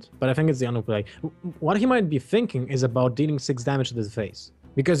Sergeant, but I think it's the only play. What he might be thinking is about dealing 6 damage to the face.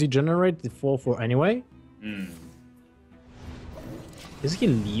 Because you generate the 4/4 anyway. Is he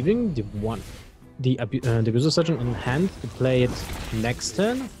leaving the Abusive Sergeant in hand to play it next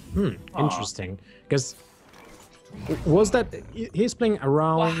turn? Interesting. Because was that he's playing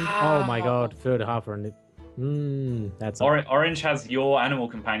around? Wow. Oh my god, third halfer and that's Orange has your animal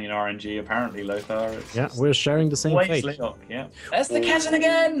companion RNG apparently, Lothar. We're sharing the same fate. Yeah, there's the Kazan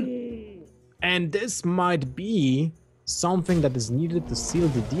again. And this might be something that is needed to seal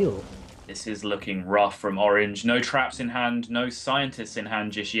the deal. This is looking rough from Orange. No traps in hand, no scientists in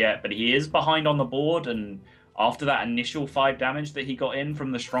hand just yet, but he is behind on the board, and after that initial 5 damage that he got in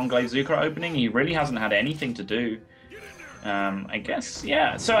from the strong Glaivezooka opening, he really hasn't had anything to do. I guess,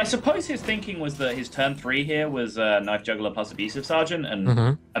 yeah. So I suppose his thinking was that his turn 3 here was Knife Juggler plus Abusive Sergeant,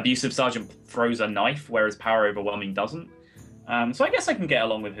 and Abusive Sergeant throws a knife, whereas Power Overwhelming doesn't. So I guess I can get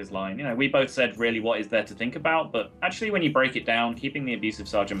along with his line. You know, we both said really what is there to think about, but actually when you break it down, keeping the Abusive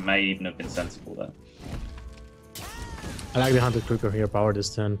Sergeant may even have been sensible there. I like the Hunted Kruger here power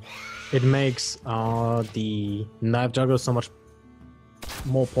this turn. It makes the Knife Juggler so much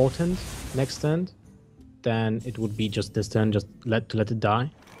more potent next turn than it would be just this turn, just let it die.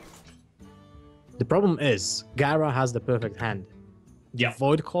 The problem is, Gaara has the perfect hand. The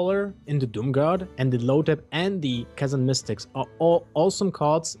Void Caller in the Doomguard and the Lotep and the Kazan Mystics are all awesome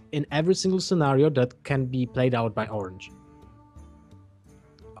cards in every single scenario that can be played out by Orange.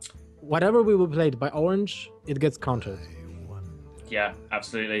 Whatever we will play by Orange, it gets countered. Yeah,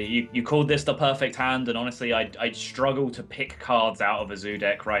 absolutely. You called this the perfect hand, and honestly, I'd struggle to pick cards out of a Zoo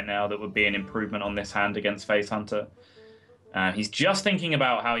deck right now that would be an improvement on this hand against Face Hunter. He's just thinking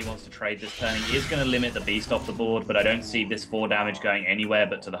about how he wants to trade this turn. He is going to limit the Beast off the board, but I don't see this 4 damage going anywhere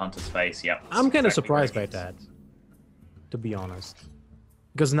but to the Hunter's face. Yep. I'm kind of surprised by that, to be honest.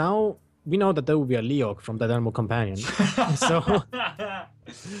 Because now we know that there will be a Leok from that Animal Companion. So,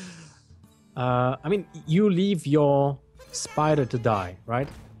 I mean, you leave your Spider to die, right?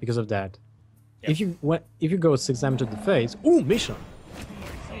 Because of that. Yep. If you go 6 damage to the face, ooh, Misha.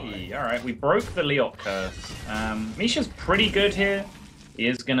 Hey, all right, we broke the Leok curse. Misha's pretty good here. He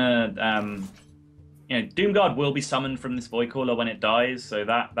is gonna, you know, Doomguard will be summoned from this Void Caller when it dies, so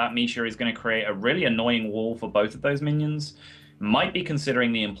that Misha is going to create a really annoying wall for both of those minions. Might be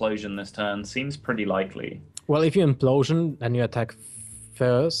considering the Implosion this turn. Seems pretty likely. Well, if you Implosion, then you attack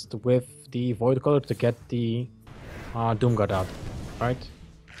first with the Void Caller to get the Doomguard out, right?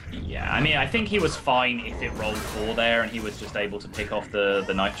 Yeah, I mean, I think he was fine if it rolled 4 there and he was just able to pick off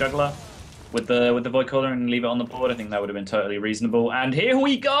the Knife Juggler with the Void Caller and leave it on the board. I think that would have been totally reasonable. And here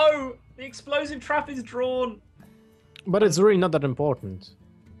we go! The Explosive Trap is drawn! But it's really not that important.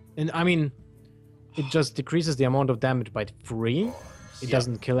 And I mean, it just decreases the amount of damage by 3. It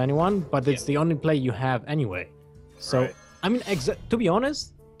doesn't kill anyone, but it's the only play you have anyway. So, right. I mean, to be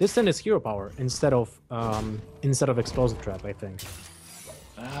honest, this turn is Hero Power instead of Explosive Trap, I think.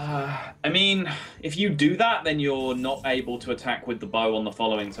 I mean, if you do that, then you're not able to attack with the bow on the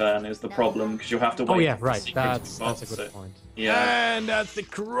following turn is the problem, because you'll have to wait. Oh yeah, right. That's a good point. Yeah. And that's the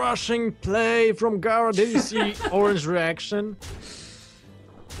crushing play from Gaara. Did you see Orange reaction?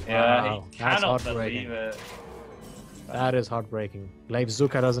 Yeah, wow, he cannot believe it. That is heartbreaking.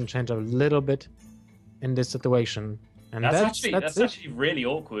 Glaivezooka doesn't change a little bit in this situation. And that's actually really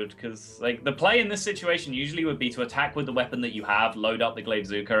awkward, because like the play in this situation usually would be to attack with the weapon that you have, load up the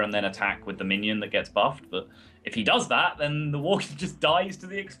Glaivezooka, and then attack with the minion that gets buffed. But if he does that, then the Walker just dies to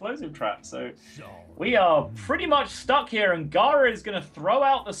the Explosive Trap. So we are pretty much stuck here, and Gaara is going to throw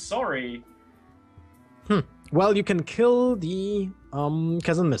out the sorry. Well, you can kill the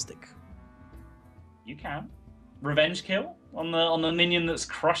Kazan Mystic. You can. Revenge kill on the minion that's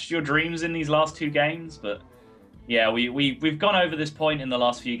crushed your dreams in these last 2 games, but yeah, we've gone over this point in the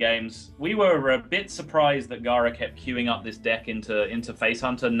last few games. We were a bit surprised that Gaara kept queuing up this deck into Face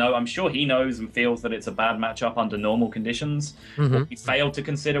Hunter. No, I'm sure he knows and feels that it's a bad matchup under normal conditions. What we failed to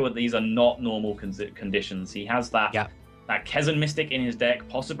consider what these are not normal conditions. He has that Kazan Mystic in his deck,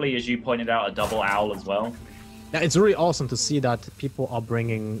 possibly, as you pointed out, a double Owl as well. Yeah, it's really awesome to see that people are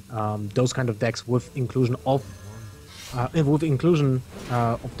bringing those kind of decks with inclusion of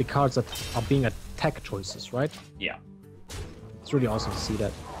the cards that are being attack choices, right? Yeah. It's really awesome to see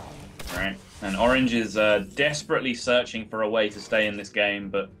that. Right. And Orange is desperately searching for a way to stay in this game,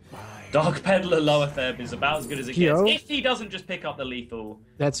 but Dark Peddler Lower Theb is about as good as it gets if he doesn't just pick up the lethal.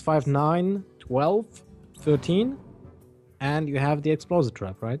 That's 5, 9, 12, 13, and you have the Explosive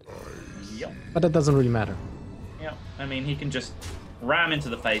Trap, right? Yep. But that doesn't really matter. Yeah, I mean, he can just ram into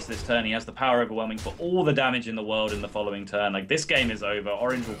the face this turn. He has the power overwhelming for all the damage in the world in the following turn. Like, this game is over.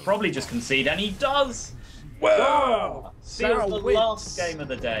 Orange will probably just concede, and he does! Wow! Seals the last game of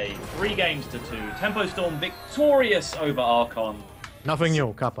the day. 3 games to 2. Tempo Storm victorious over Archon. Nothing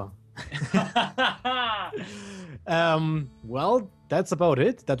new, Kappa. Well, that's about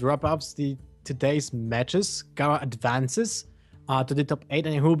it. That wraps up today's matches. Gaara advances to the top 8,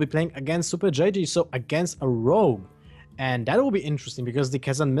 and he will be playing against Super JG, so against a rogue. And that will be interesting because the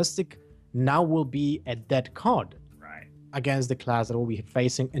Kazan Mystic now will be a dead card against the class that will be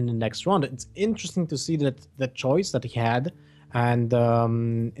facing in the next round. It's interesting to see that choice that he had, and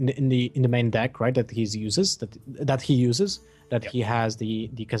in the main deck, right, that he uses he has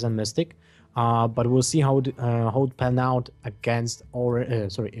the Kazan Mystic. But we'll see how it pan out against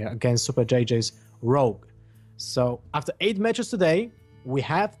against Super JJ's Rogue. So after 8 matches today, we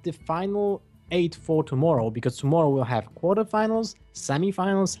have the final 8 for tomorrow, because tomorrow we'll have quarterfinals,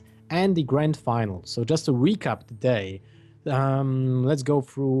 semifinals, and the grand final. So just to recap the day, let's go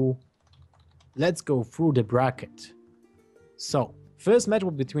through the bracket. So first match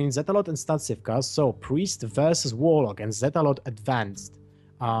will be between Zetalot and Statsivka. So Priest versus Warlock, and Zetalot advanced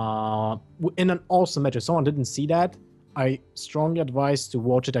in an awesome match. If someone didn't see that, I strongly advise to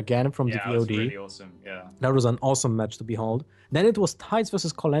watch it again from the VOD. Yeah, it was really awesome. Yeah, that was an awesome match to behold. Then it was Thijs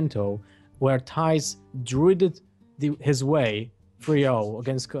versus Colento, where Thijs druided his way 3-0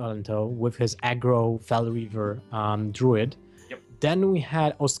 against Colento with his aggro Fel Reaver druid. Yep. Then we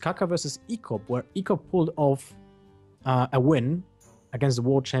had Oskaka versus Ekop, where Ekop pulled off a win against the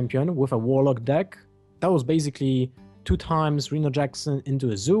World Champion with a Warlock deck. That was basically 2 times Reno Jackson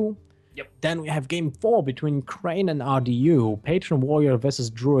into a zoo. Yep. Then we have game 4 between Crane and RDU. Patron Warrior versus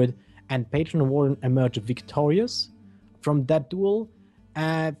Druid, and Patron Warrior emerged victorious from that duel.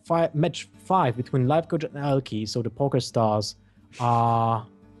 Match 5 between Life Coach and Elki, so the Poker Stars. That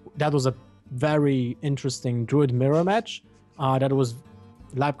was a very interesting Druid mirror match. That was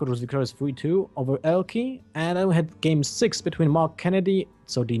Life Coach was victorious 3-2 over Elki. And then we had game 6 between Mark Kennedy,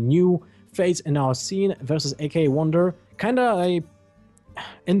 so the new face in our scene, versus AKA Wonder. Kinda a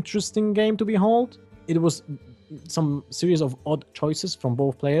interesting game to behold. It was some series of odd choices from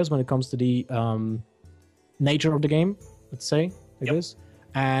both players when it comes to the nature of the game, let's say it is.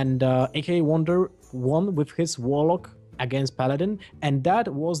 And AKA Wonder won with his Warlock against Paladin, and that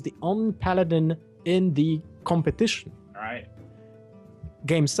was the only Paladin in the competition. All right.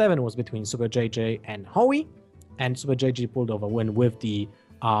 Game 7 was between Super JJ and Howie, and Super JJ pulled off a win with the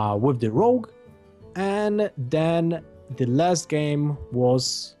Rogue. And then the last game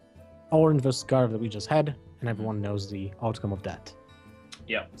was Orange versus Gaara that we just had, and everyone knows the outcome of that.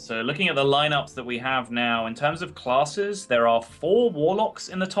 Yeah, so looking at the lineups that we have now, in terms of classes, there are 4 Warlocks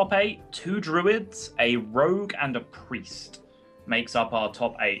in the top 8, 2 Druids, a Rogue, and a Priest makes up our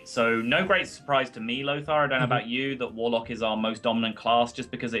top 8. So no great surprise to me, Lothar. I don't know about you, that Warlock is our most dominant class,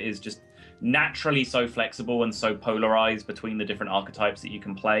 just because it is just naturally so flexible and so polarized between the different archetypes that you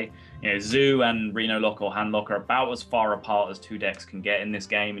can play. You know, Zoo and Reno Lock or Handlock are about as far apart as 2 decks can get in this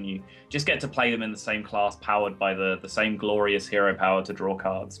game, and you just get to play them in the same class, powered by the same glorious hero power to draw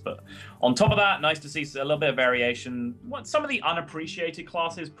cards. But on top of that, nice to see a little bit of variation. Some of the unappreciated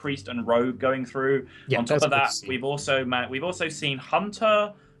classes, Priest and Rogue, going through. Yeah, on top of that, we've also seen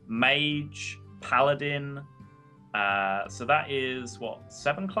Hunter, Mage, Paladin. So that is, what,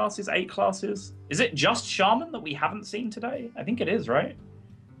 7 classes, 8 classes? Is it just Shaman that we haven't seen today? I think it is, right?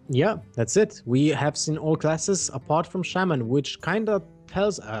 Yeah, that's it. We have seen all classes apart from Shaman, which kind of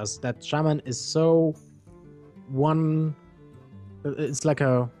tells us that Shaman is so it's like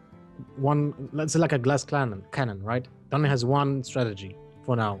a glass cannon, right? It only has one strategy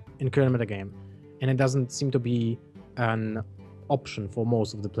for now in current metagame, and it doesn't seem to be an option for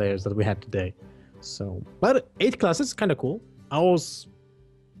most of the players that we had today. So, but 8 classes is kind of cool. I was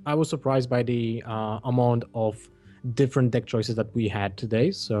surprised by the amount of different deck choices that we had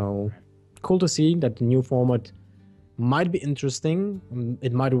today. So, cool to see that the new format might be interesting.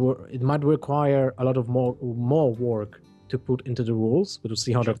 It might require a lot of more work to put into the rules, but we'll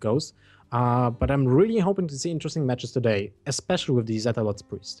see how that goes. But I'm really hoping to see interesting matches today, especially with the Zetalot's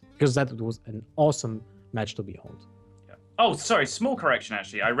Priest, because that was an awesome match to behold. Oh, sorry, small correction,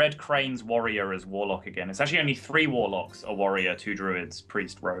 actually. I read Crane's Warrior as Warlock again. It's actually only 3 Warlocks, a Warrior, 2 Druids,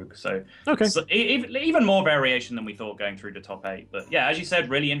 Priest, Rogue. So, okay. So even more variation than we thought going through the top 8. But yeah, as you said,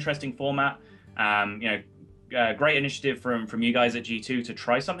 really interesting format. Great initiative from you guys at G2 to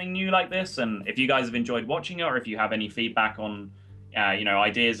try something new like this. And if you guys have enjoyed watching it, or if you have any feedback on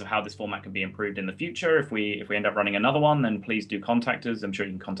ideas of how this format can be improved in the future. If we end up running another one, then please do contact us. I'm sure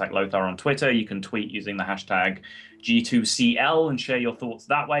you can contact Lothar on Twitter. You can tweet using the hashtag G2CL and share your thoughts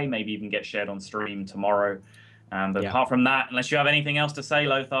that way. Maybe even get shared on stream tomorrow. But apart from that, unless you have anything else to say,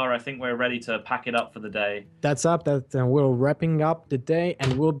 Lothar, I think we're ready to pack it up for the day. That's up. We're wrapping up the day,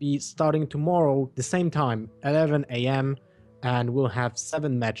 and we'll be starting tomorrow the same time, 11 a.m. and we'll have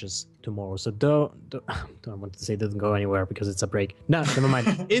 7 matches tomorrow. So don't want to say it doesn't go anywhere because it's a break. No, never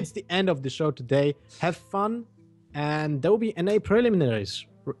mind. It's the end of the show today. Have fun, and there will be NA preliminaries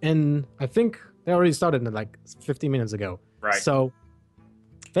I think they already started in like 15 minutes ago. Right. So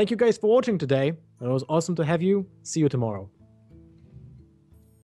thank you guys for watching today. It was awesome to have you. See you tomorrow.